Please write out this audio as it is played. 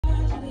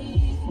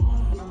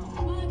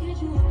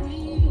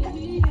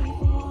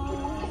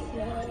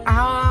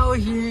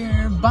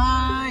here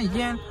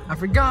buying. I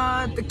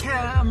forgot the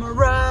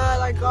camera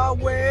like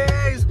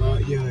always.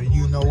 Yeah,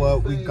 you know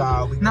what we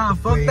got. Nah,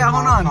 fuck that.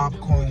 Hold on.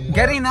 Popcorn.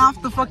 Getting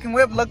off the fucking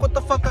whip. Look what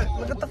the fuck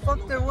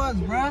there was,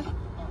 bruh.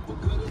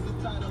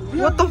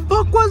 What the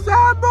fuck was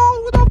that, bro?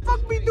 Who the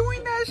fuck be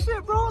doing that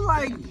shit, bro?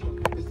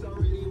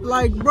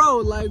 Like,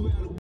 bro,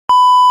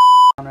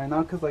 right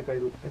now, cause like I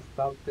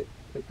stopped it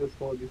with this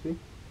fold, you see?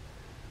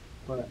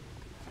 But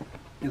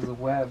it's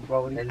wet,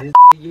 bro. And this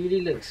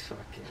really looks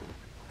fucking.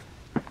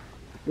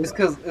 It's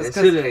cause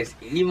looks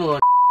emo.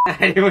 I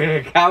didn't want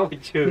to count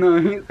with you. No,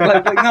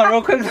 no,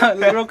 real quick,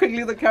 real quick,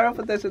 leave the camera,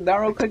 put that shit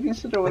down real quick and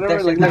shit or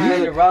whatever. Like, no. Hey,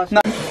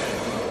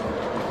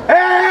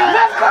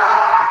 let's go!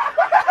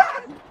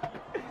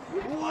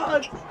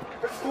 What?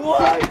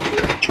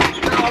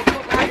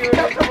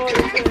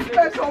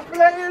 Special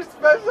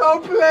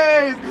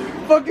players.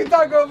 Fucking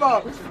talking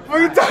about.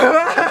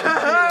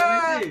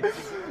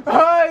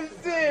 Oh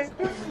shit.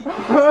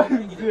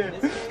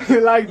 You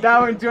like that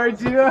one,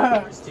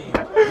 Georgia?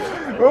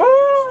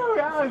 Ooh,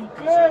 that was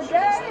good,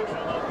 guys.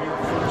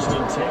 First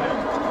and 10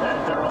 at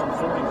their own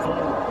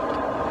 44.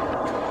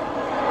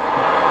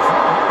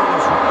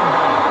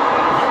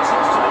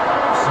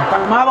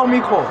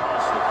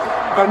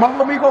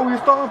 Calmado, mijo, we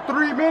still have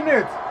 3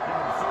 minutes.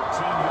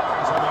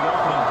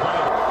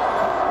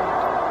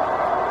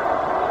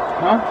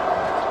 Huh?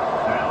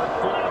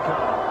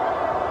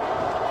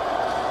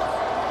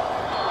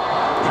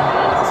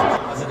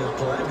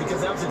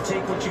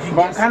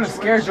 But I'm kind of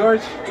scared,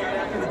 George.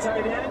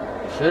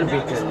 Should be,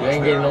 because you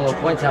ain't getting no more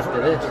points after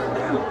this.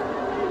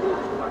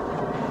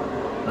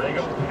 They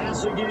go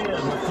pass again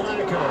with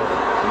Flacco.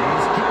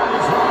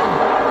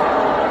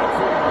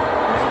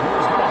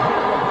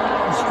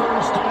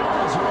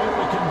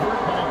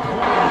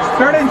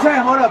 Third and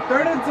 10, hold up.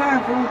 3rd and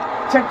 10, fool.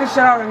 Check this shit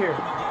out right here.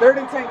 3rd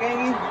and 10,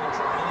 gangy.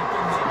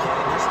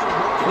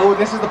 Oh,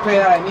 this is the play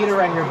that I needed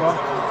right here, bro.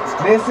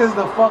 This is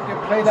the fucking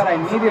play that I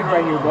needed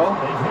right here, bro.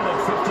 They've hit at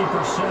 50%,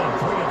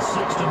 3 and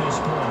 6 to this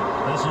point.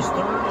 This is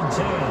 3rd and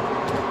 10.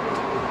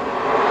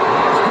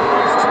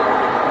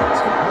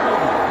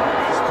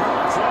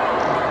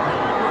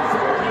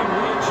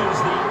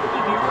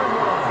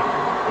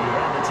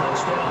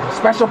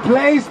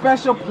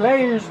 Special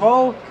players,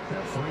 bro.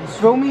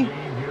 Feel me?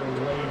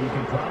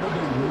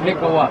 Pick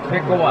her up.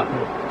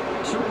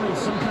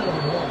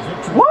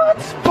 What?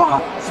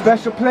 Fuck.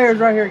 Special players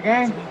right here,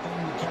 gang.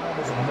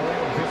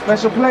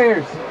 Special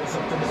players.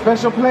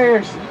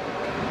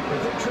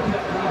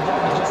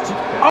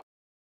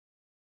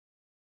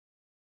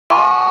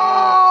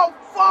 Oh,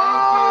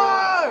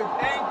 fuck!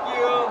 Thank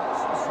you.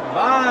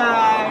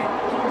 Bye.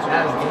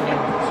 That was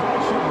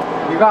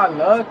good. You got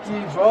lucky,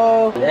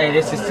 bro. Hey,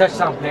 this is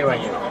touchdown play right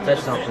here.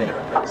 Touchdown play.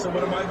 So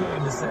what am I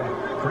going to say?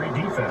 Great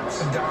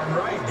defense. Darn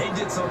right. They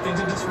did something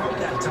to disrupt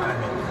that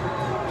timing.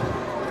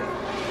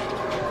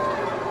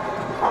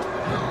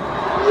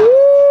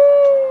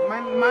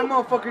 My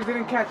motherfuckers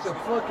didn't catch a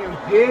fucking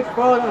pick,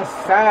 bro. That's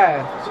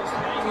sad. Just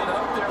hanging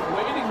up there,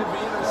 waiting to be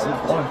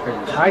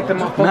Alright, the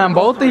motherfuckers. Man,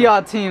 both of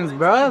y'all teams,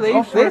 bro,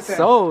 they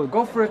sold.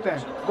 Go for it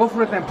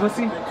then,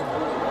 pussy.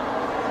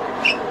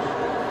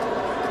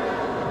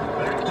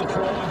 back to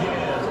throw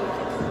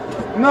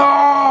again.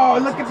 No,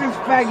 look at this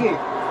faggot.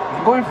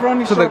 Going for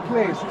only short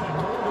plays.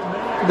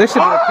 This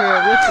should look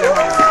good.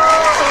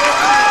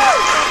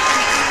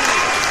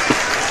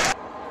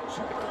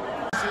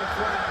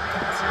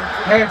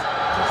 Hey,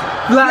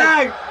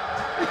 flag.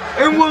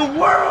 In what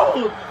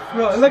world?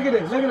 Bro, look at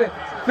it.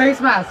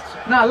 Face mask.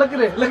 Nah, look at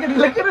it though.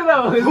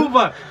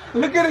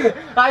 Look at it.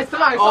 I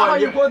saw how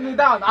you put me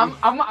down.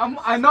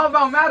 I know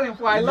about Madden,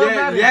 I love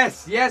Madden.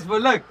 Yes,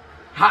 but look,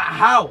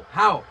 how?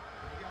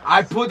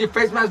 I pulled the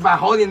face mask by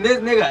holding this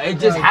nigga. It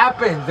just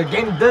happens. The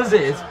game does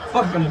it. It's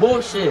fucking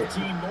bullshit.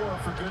 Team more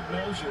for good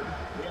measure.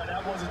 Yeah,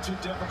 that wasn't too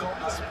difficult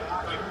to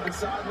spot. The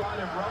sideline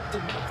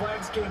erupted. The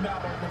flags came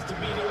out almost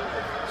immediately.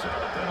 So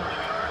the penalty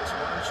yards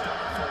marched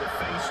off for the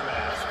face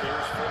mask.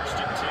 Here's 1st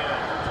and 10.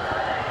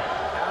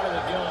 Out of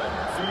the gun.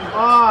 Fields.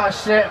 Oh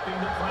shit. Keeping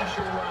the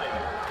pressure right.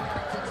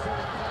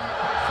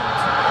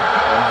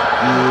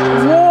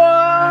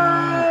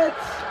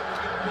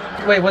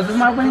 What? Wait, was this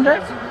my winning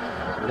drive?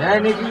 Yeah,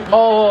 nigga.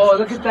 Oh,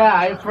 look at that.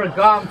 I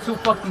forgot. I'm too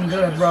fucking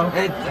good, bro.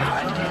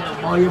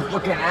 Oh, you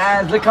fucking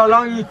ass. Look how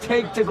long you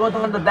take to go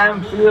down the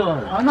damn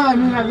field. Oh, no, I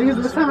mean, at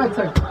least this time I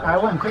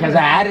went quicker. Because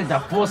I added the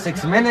full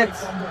 6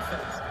 minutes.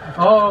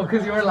 Oh,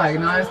 because you were like,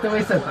 no, I still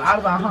wasted out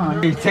of that, huh?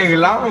 It take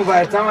long.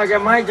 By the time I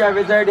get my drive,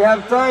 it's already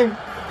half time.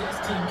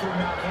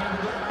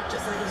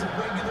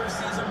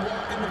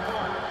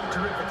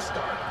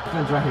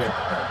 It's right here.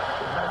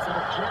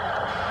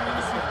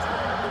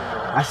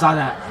 I saw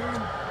that.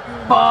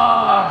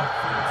 Fuck!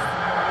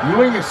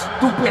 You and your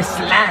stupid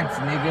slants,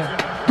 nigga.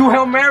 Do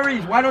Hail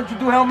Marys. Why don't you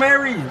do Hail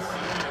Marys?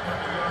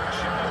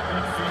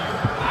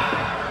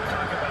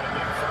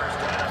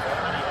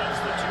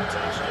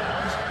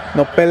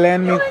 No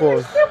peleen,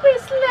 mijos.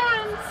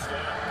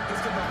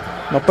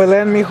 No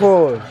peleen,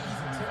 mijos.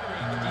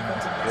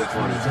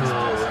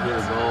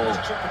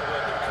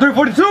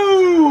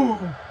 342!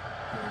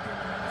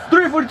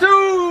 342! for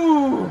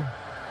 2.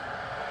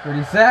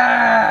 Ready,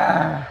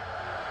 set.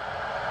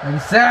 Ready,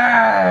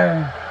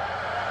 set.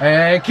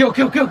 Hey, kill.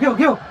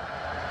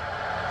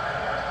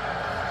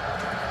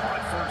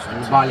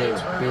 Vale,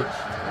 bitch.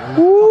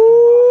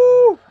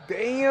 Ooh, I'ma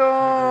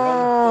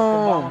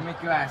damn.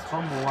 make your ass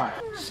fumble. What?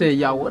 Shit,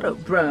 y'all, what up,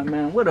 bruh,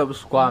 man? What up,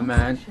 squad,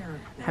 man?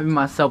 Having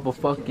myself a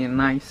fucking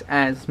nice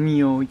ass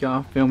meal,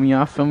 y'all feel me?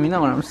 Y'all feel me? Know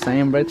what I'm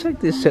saying, bruh?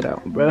 Check this shit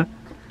out, bruh.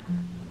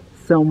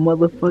 Some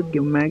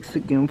motherfucking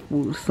Mexican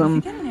food,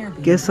 some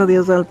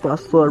quesadillas al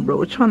pastor, bro.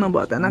 What y'all know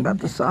about that? And I got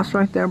the sauce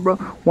right there, bro.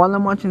 While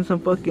I'm watching some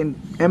fucking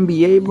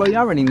NBA, bro. Y'all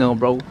already know,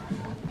 bro.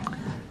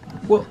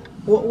 What?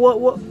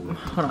 Hold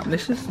on,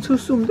 this is too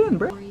zoomed in,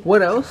 bro.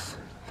 What else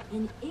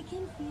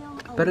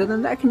better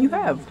than that can you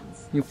have?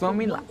 You feel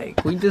me?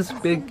 Like, we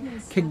just big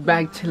kick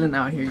back chilling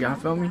out here, y'all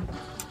feel me?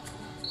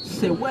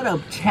 Say what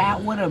up, chat?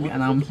 What up? Yeah,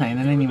 no, I'm saying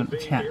that ain't even a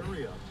chat.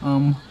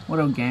 What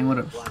up, gang? What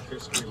up?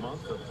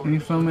 You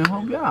feel me?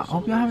 Hope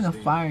y'all having a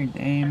fire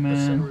day,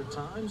 man.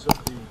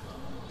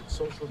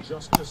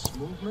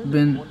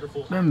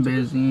 Been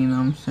busy, you know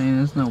what I'm saying?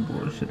 There's no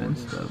bullshit and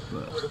stuff,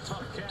 but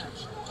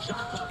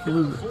it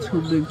was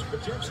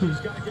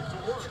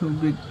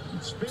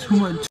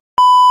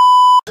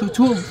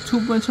too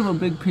much of a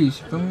big piece.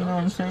 You feel me? You know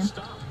what I'm saying?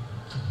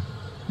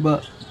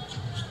 But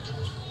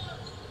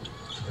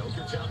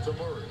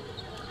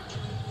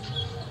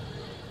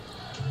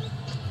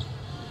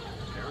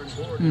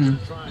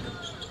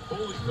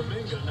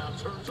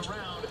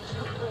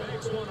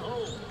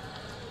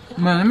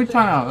man, let me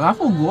try out. I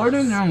feel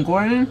Aaron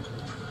Gordon.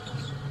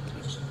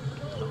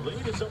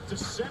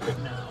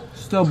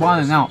 Still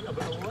balling out.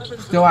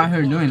 Still out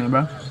here doing it,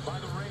 bro.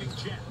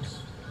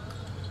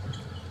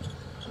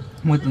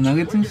 With the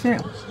Nuggets and shit.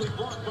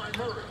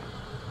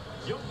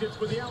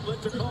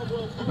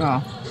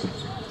 Yeah.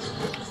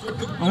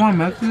 I want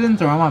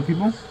Mexicans or I want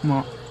people?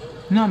 No,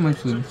 not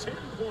Mexicans.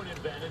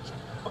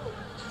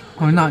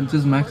 Or not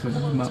just Mexicans,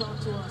 but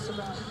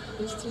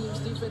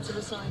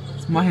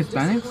my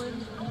Hispanics.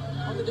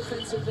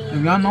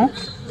 If y'all know,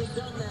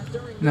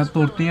 la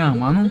tortilla,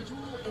 mano.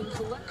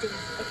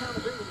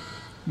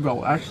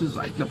 Bro, that's just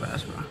like the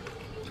best, bro.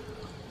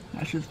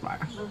 That's just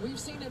fire. We've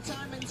seen it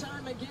time and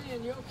time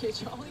again.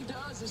 Jokic, all he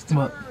does is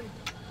But turn,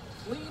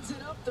 leads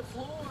it up the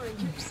floor, and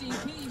keeps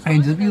CP. hey,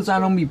 just because I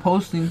don't be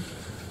posting,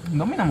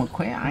 don't mean I'm gonna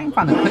quit. I ain't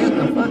finna quit.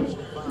 What the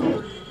fuck?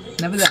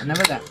 Never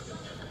that.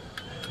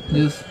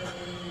 Just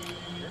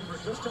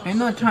ain't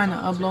not trying to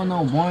upload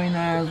no boring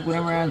ass,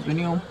 whatever ass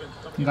video.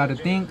 You gotta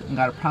think, you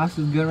gotta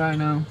process good right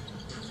now.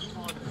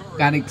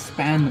 Gotta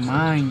expand the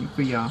mind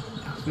for y'all.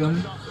 Feel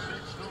me?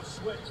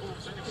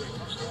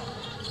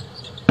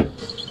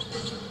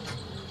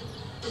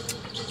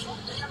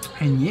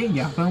 And yeah,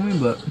 y'all feel me?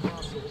 But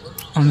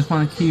I'm just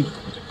gonna keep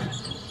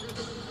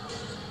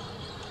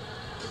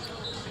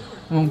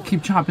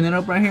chopping it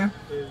up right here.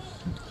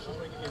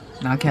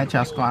 And I'll catch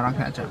y'all, squad. I'll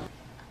catch y'all.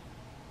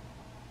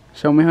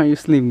 Show me how you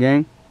sleep,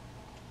 gang.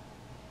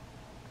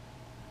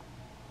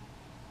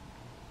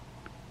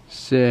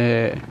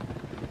 Shit.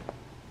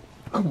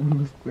 Con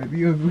los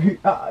pedidos, güey.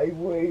 Ay,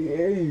 güey,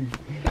 ey.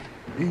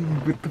 Ey,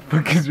 what the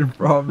fuck is your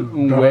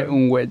problem, dog?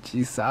 Un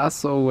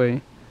huechizazo,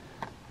 güey.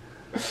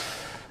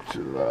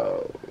 Chill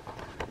out.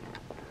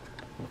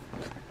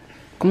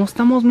 ¿Cómo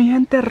estamos, mi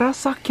gente?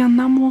 Raza, aquí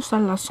andamos a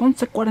las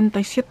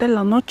 11:47 de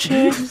la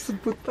noche. Su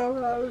puta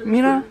madre.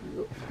 Mira.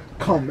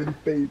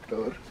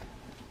 Commentator.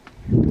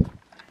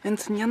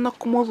 Enseñando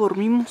cómo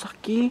dormimos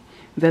aquí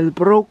del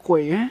broke,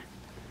 güey,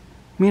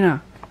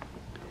 Mira.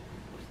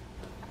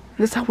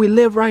 This is how we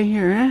live right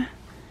here,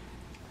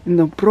 In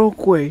the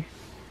broke way.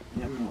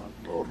 Ya me voy a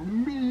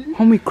dormir.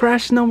 Homie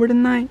crashing over the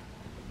night.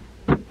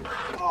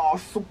 Ah,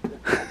 su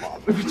puta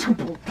madre, bicho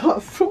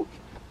putazo.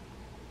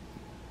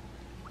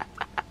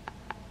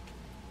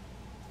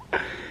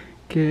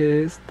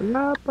 ¿Qué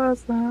está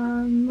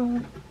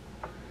pasando?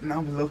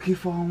 No, but low-key,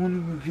 for I want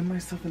to get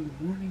myself in the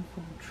morning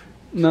for a trip.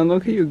 No,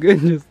 look at you good.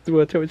 Just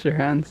watch out with your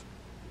hands.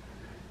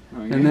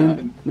 Oh, And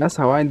then that's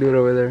how I do it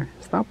over there.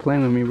 Stop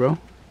playing with me, bro.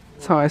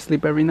 That's how I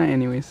sleep every night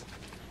anyways.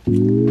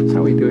 That's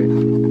how we do it.